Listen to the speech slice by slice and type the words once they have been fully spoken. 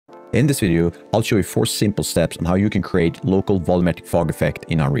In this video, I'll show you 4 simple steps on how you can create local volumetric fog effect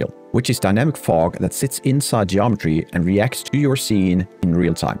in Unreal, which is dynamic fog that sits inside geometry and reacts to your scene in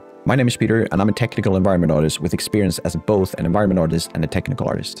real time. My name is Peter, and I'm a technical environment artist with experience as both an environment artist and a technical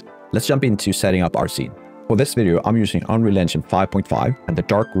artist. Let's jump into setting up our scene. For this video, I'm using Unreal Engine 5.5 and the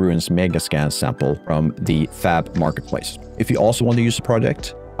Dark Ruins Megascan sample from the Fab Marketplace. If you also want to use the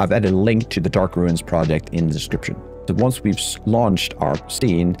project, I've added a link to the Dark Ruins project in the description. So once we've launched our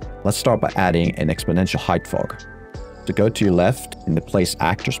scene, let's start by adding an exponential height fog. So go to your left in the Place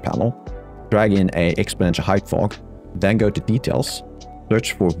Actors panel, drag in an exponential height fog, then go to Details,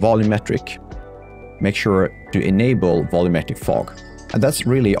 search for Volumetric, make sure to enable Volumetric fog. And that's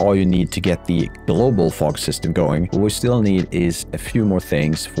really all you need to get the global fog system going. What we still need is a few more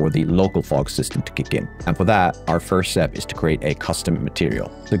things for the local fog system to kick in. And for that, our first step is to create a custom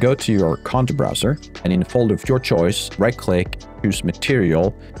material. So go to your content browser, and in the folder of your choice, right-click, choose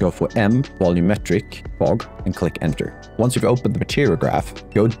Material, go for M, Volumetric Fog, and click Enter. Once you've opened the material graph,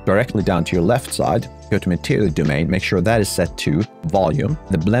 go directly down to your left side, go to Material Domain, make sure that is set to Volume.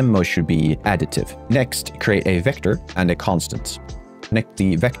 The blend mode should be Additive. Next, create a vector and a constant. Connect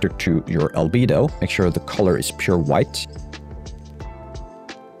the vector to your albedo, make sure the color is pure white,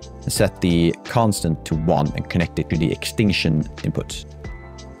 and set the constant to 1 and connect it to the extinction input.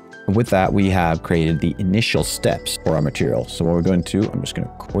 And with that, we have created the initial steps for our material. So what we're going to do, I'm just going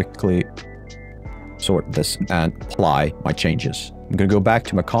to quickly sort this and apply my changes. I'm going to go back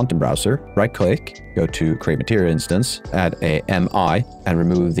to my content browser, right click, go to create material instance, add a MI and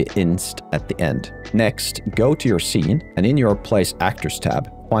remove the inst at the end. Next, go to your scene and in your Place Actors tab,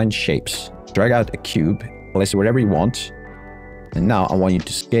 find shapes, drag out a cube, place it wherever you want. And now I want you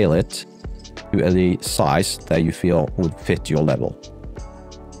to scale it to a size that you feel would fit your level.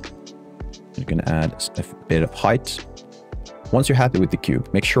 You're going to add a bit of height. Once you're happy with the cube,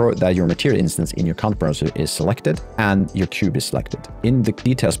 make sure that your material instance in your content browser is selected and your cube is selected. In the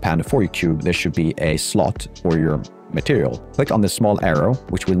details panel for your cube, there should be a slot for your material. Click on the small arrow,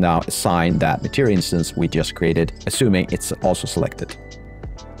 which will now assign that material instance we just created, assuming it's also selected.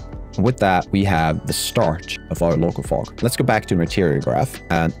 And with that, we have the start of our local fog. Let's go back to the material graph,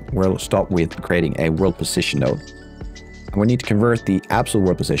 and we'll start with creating a world position node. And we need to convert the absolute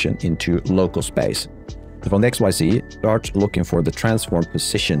world position into local space. So from the XYZ, start looking for the transform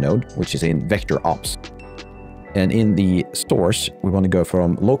position node, which is in vector ops. And in the source, we want to go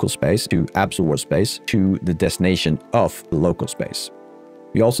from local space to absolute world space to the destination of the local space.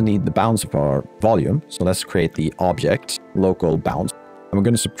 We also need the bounds of our volume. So let's create the object local bounds. And we're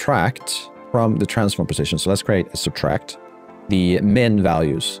going to subtract from the transform position. So let's create a subtract the min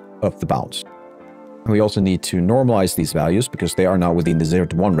values of the bounds. And we also need to normalize these values because they are now within the 0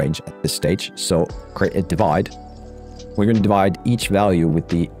 to 1 range at this stage. So create a divide. We're going to divide each value with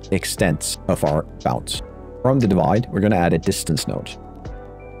the extent of our bounds. From the divide, we're going to add a distance node.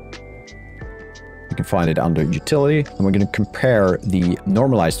 You can find it under utility, and we're going to compare the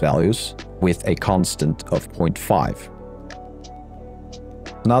normalized values with a constant of 0.5.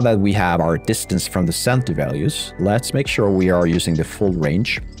 Now that we have our distance from the center values, let's make sure we are using the full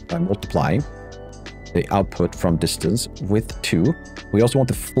range by multiplying the output from distance with 2. We also want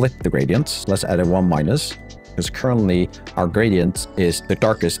to flip the gradients. Let's add a 1 minus, because currently our gradient is the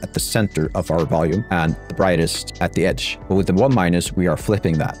darkest at the center of our volume and the brightest at the edge. But with the 1 minus, we are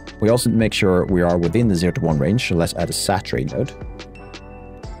flipping that. We also make sure we are within the 0 to 1 range, so let's add a saturate node.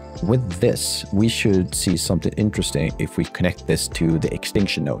 With this, we should see something interesting if we connect this to the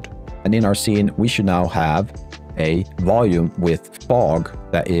extinction node. And in our scene, we should now have a volume with fog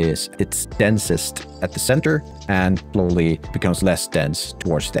that is its densest at the center and slowly becomes less dense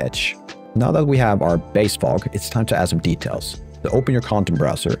towards the edge. Now that we have our base fog, it's time to add some details. So open your content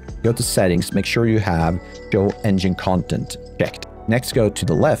browser, go to settings, make sure you have show engine content checked. Next, go to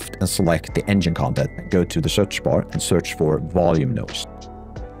the left and select the engine content and go to the search bar and search for volume noise.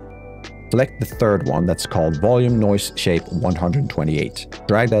 Select the third one that's called volume noise shape 128.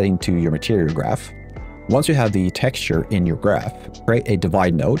 Drag that into your material graph. Once you have the texture in your graph, create a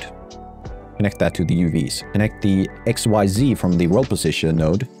divide node, connect that to the UVs. Connect the XYZ from the world position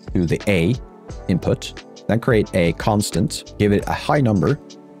node to the A input, then create a constant, give it a high number,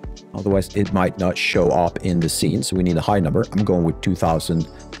 otherwise it might not show up in the scene, so we need a high number. I'm going with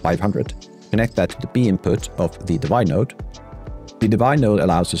 2500. Connect that to the B input of the divide node. The divide node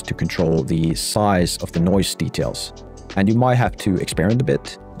allows us to control the size of the noise details, and you might have to experiment a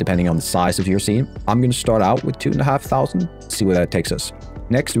bit depending on the size of your scene. I'm going to start out with 2500, see where that takes us.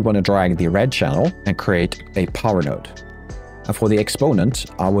 Next, we want to drag the red channel and create a power node. And for the exponent,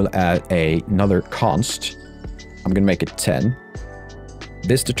 I will add another const. I'm going to make it 10.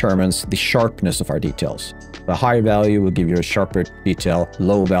 This determines the sharpness of our details. The higher value will give you a sharper detail,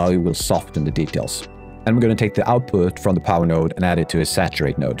 low value will soften the details. And we're going to take the output from the power node and add it to a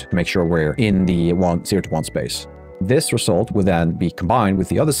saturate node to make sure we're in the 0 to 1 space. This result will then be combined with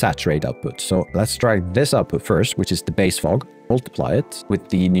the other saturate output. So let's drag this output first, which is the base fog, multiply it with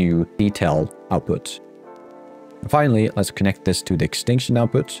the new detail output. And finally, let's connect this to the extinction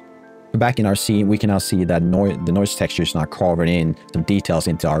output. Back in our scene, we can now see that the noise texture is now carving in some details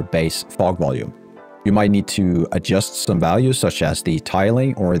into our base fog volume. You might need to adjust some values such as the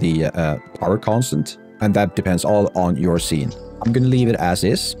tiling or the power constant, and that depends all on your scene. I'm going to leave it as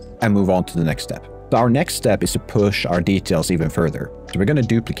is and move on to the next step. So our next step is to push our details even further. So we're going to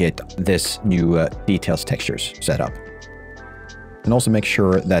duplicate this new details textures setup. And also make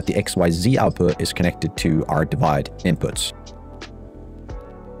sure that the XYZ output is connected to our divide inputs.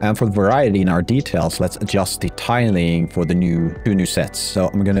 And for the variety in our details, let's adjust the tiling for the two new sets. So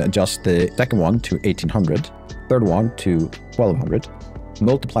I'm going to adjust the second one to 1800, third one to 1200.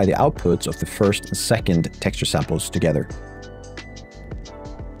 Multiply the outputs of the first and second texture samples together.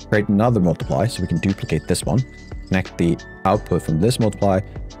 Create another multiply so we can duplicate this one. Connect the output from this multiply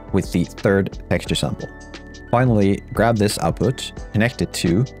with the third texture sample. Finally, grab this output, connect it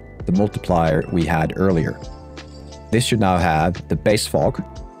to the multiplier we had earlier. This should now have the base fog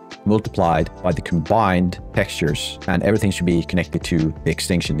multiplied by the combined textures, and everything should be connected to the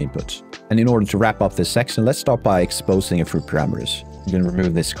extinction inputs. And in order to wrap up this section, let's start by exposing a few parameters. I'm going to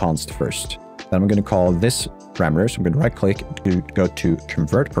remove this const first. Then I'm going to call this parameter. So I'm going to right click to go to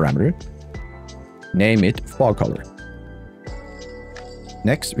convert parameter. Name it fog color.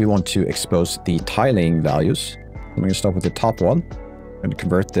 Next, we want to expose the tiling values. I'm going to start with the top one. I'm going to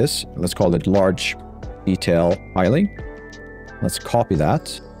convert this. Let's call it large detail tiling. Let's copy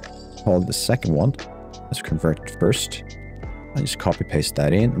that. Call the second one. Let's convert it first. I just copy paste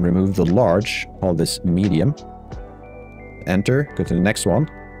that in. Remove the large. Call this medium. Enter. Go to the next one.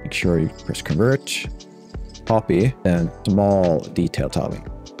 Make sure you press convert. Copy and small detail tiling.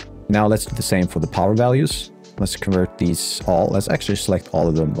 Now let's do the same for the power values. Let's convert these all. Let's actually select all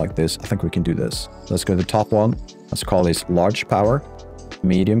of them like this. I think we can do this. Let's go to the top one. Let's call this large power,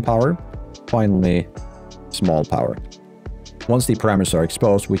 medium power, finally small power. Once the parameters are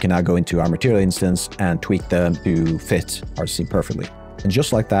exposed, we can now go into our material instance and tweak them to fit our scene perfectly. And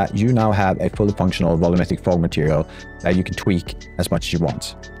just like that, you now have a fully functional volumetric fog material that you can tweak as much as you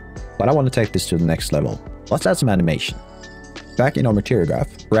want. But I want to take this to the next level. Let's add some animation. Back in our material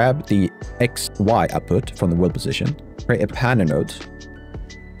graph, grab the XY output from the wheel position, create a panner node,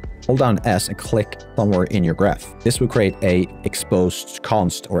 hold down S and click somewhere in your graph. This will create a exposed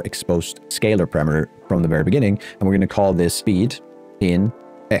const or exposed scalar parameter from the very beginning, and we're going to call this speed in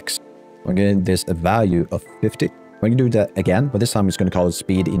X. We're going to give this a value of 50. We're going to do that again, but this time it's going to call it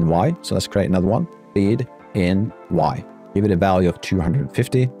speed in Y. So let's create another one, speed in Y. Give it a value of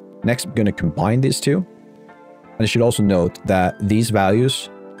 250. Next, we're going to combine these two. And you should also note that these values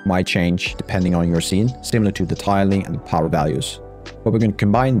might change depending on your scene, similar to the tiling and the power values. But we're going to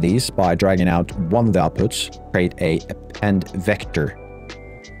combine these by dragging out one of the outputs, create a append vector,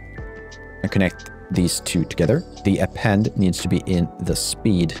 and connect these two together. The append needs to be in the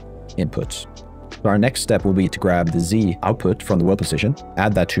speed input. So our next step will be to grab the Z output from the wheel position,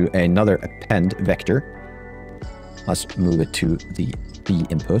 add that to another append vector. Let's move it to the B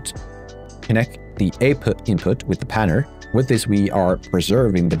input. Connect the A input with the panner. With this, we are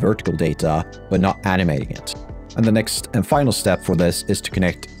preserving the vertical data, but not animating it. And the next and final step for this is to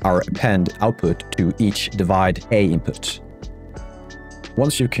connect our append output to each divide A input.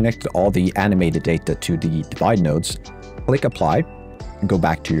 Once you've connected all the animated data to the divide nodes, click apply and go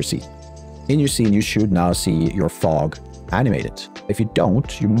back to your scene. In your scene, you should now see your fog animated. If you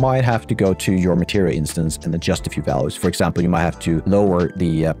don't, you might have to go to your material instance and adjust a few values. For example, you might have to lower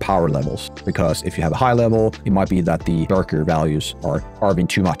the power levels, because if you have a high level, it might be that the darker values are carving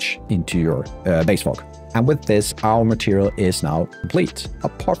too much into your base fog. And with this, our material is now complete.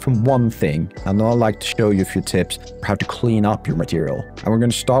 Apart from one thing, and I'd like to show you a few tips for how to clean up your material. And we're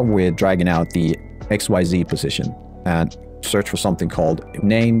going to start with dragging out the XYZ position and search for something called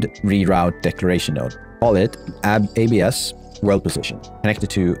named reroute declaration node. Call it ABS world position. Connect it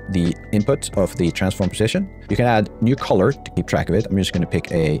to the input of the transform position. You can add new color to keep track of it. I'm just going to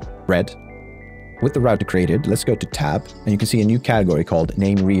pick a red. With the route created, let's go to tab, and you can see a new category called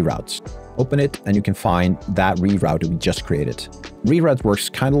name reroutes. Open it and you can find that reroute that we just created. Reroute works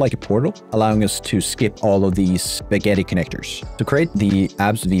kind of like a portal, allowing us to skip all of these spaghetti connectors. To create the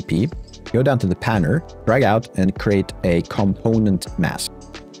ABS VP, go down to the panner, drag out and create a component mask.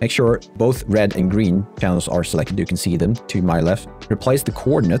 Make sure both red and green channels are selected. You can see them to my left. Replace the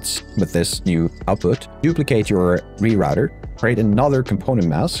coordinates with this new output. Duplicate your rerouter. Create another component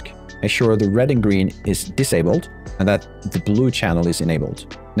mask. Make sure the red and green is disabled and that the blue channel is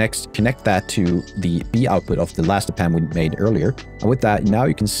enabled. Next, connect that to the B output of the last append we made earlier. And with that, now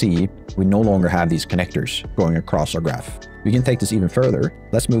you can see we no longer have these connectors going across our graph. We can take this even further.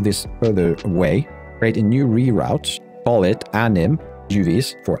 Let's move this further away. Create a new reroute. Call it anim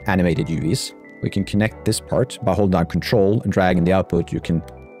UVs for animated UVs. We can connect this part by holding down Control and dragging the output. You can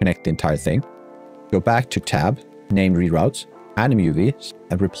connect the entire thing. Go back to tab, name reroutes, anim UVs,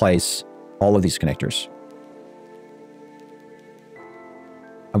 and replace all of these connectors.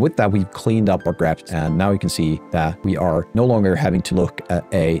 And with that, we've cleaned up our graph, and now you can see that we are no longer having to look at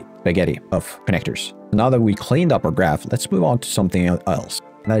a spaghetti of connectors. Now that we cleaned up our graph, let's move on to something else,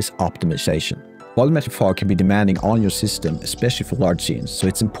 and that is optimization. Volumetric fog can be demanding on your system, especially for large scenes, so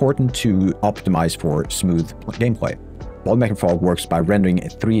it's important to optimize for smooth gameplay. Volumetric fog works by rendering a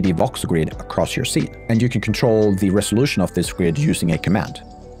 3D voxel grid across your scene, and you can control the resolution of this grid using a command.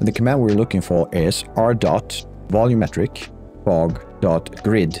 And the command we're looking for is r.volumetric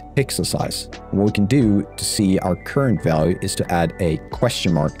fog.grid pixel size. And what we can do to see our current value is to add a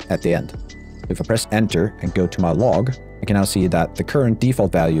question mark at the end. If I press enter and go to my log, I can now see that the current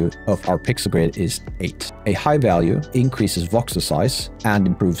default value of our pixel grid is 8. A high value increases voxel size and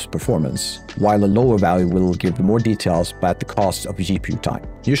improves performance, while a lower value will give more details but at the cost of GPU time.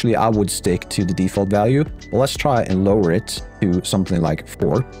 Usually I would stick to the default value, but let's try and lower it to something like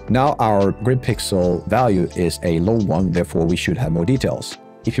 4. Now our grid pixel value is a low one, therefore we should have more details.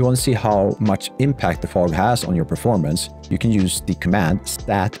 If you want to see how much impact the fog has on your performance, you can use the command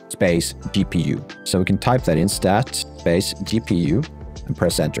stat space GPU. So we can type that in, stat space GPU, and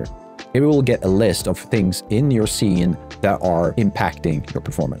press enter. Here we will get a list of things in your scene that are impacting your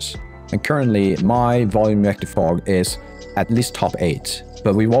performance. And currently my volumetric fog is at least top 8.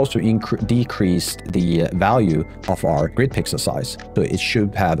 But we've also decreased the value of our grid pixel size, so it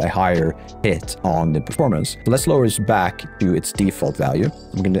should have a higher hit on the performance. So let's lower this back to its default value.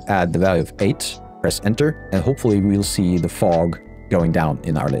 I'm going to add the value of 8, press enter, and hopefully we'll see the fog going down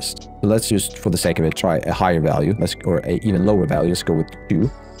in our list. So let's just, for the sake of it, try a higher value, or an even lower value. Let's go with 2.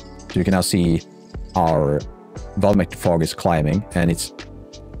 So you can now see our volumetric fog is climbing, and it's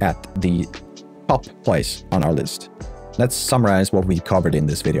at the top place on our list. Let's summarize what we covered in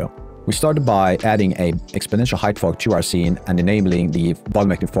this video. We started by adding an exponential height fog to our scene and enabling the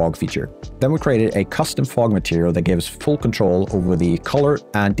volumetric fog feature. Then we created a custom fog material that gave us full control over the color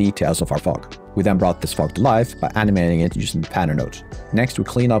and details of our fog. We then brought this fog to life by animating it using the pattern node. Next, we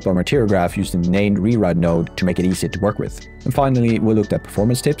cleaned up our material graph using the named rewrite node to make it easy to work with. And finally, we looked at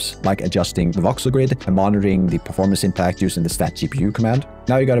performance tips like adjusting the voxel grid and monitoring the performance impact using the stat GPU command.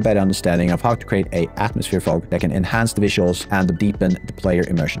 Now you got a better understanding of how to create an atmosphere fog that can enhance the visuals and deepen the player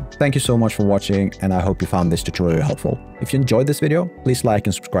immersion. Thank you so much for watching, and I hope you found this tutorial helpful. If you enjoyed this video, please like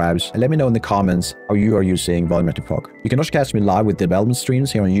and subscribe, and let me know in the comments how you are using volumetric fog. You can also catch me live with development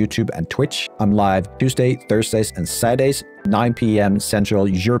streams here on YouTube and Twitch. I'm live Tuesday, Thursdays, and Saturdays, 9 p.m. Central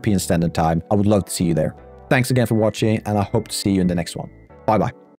European Standard Time. I would love to see you there. Thanks again for watching, and I hope to see you in the next one. Bye-bye.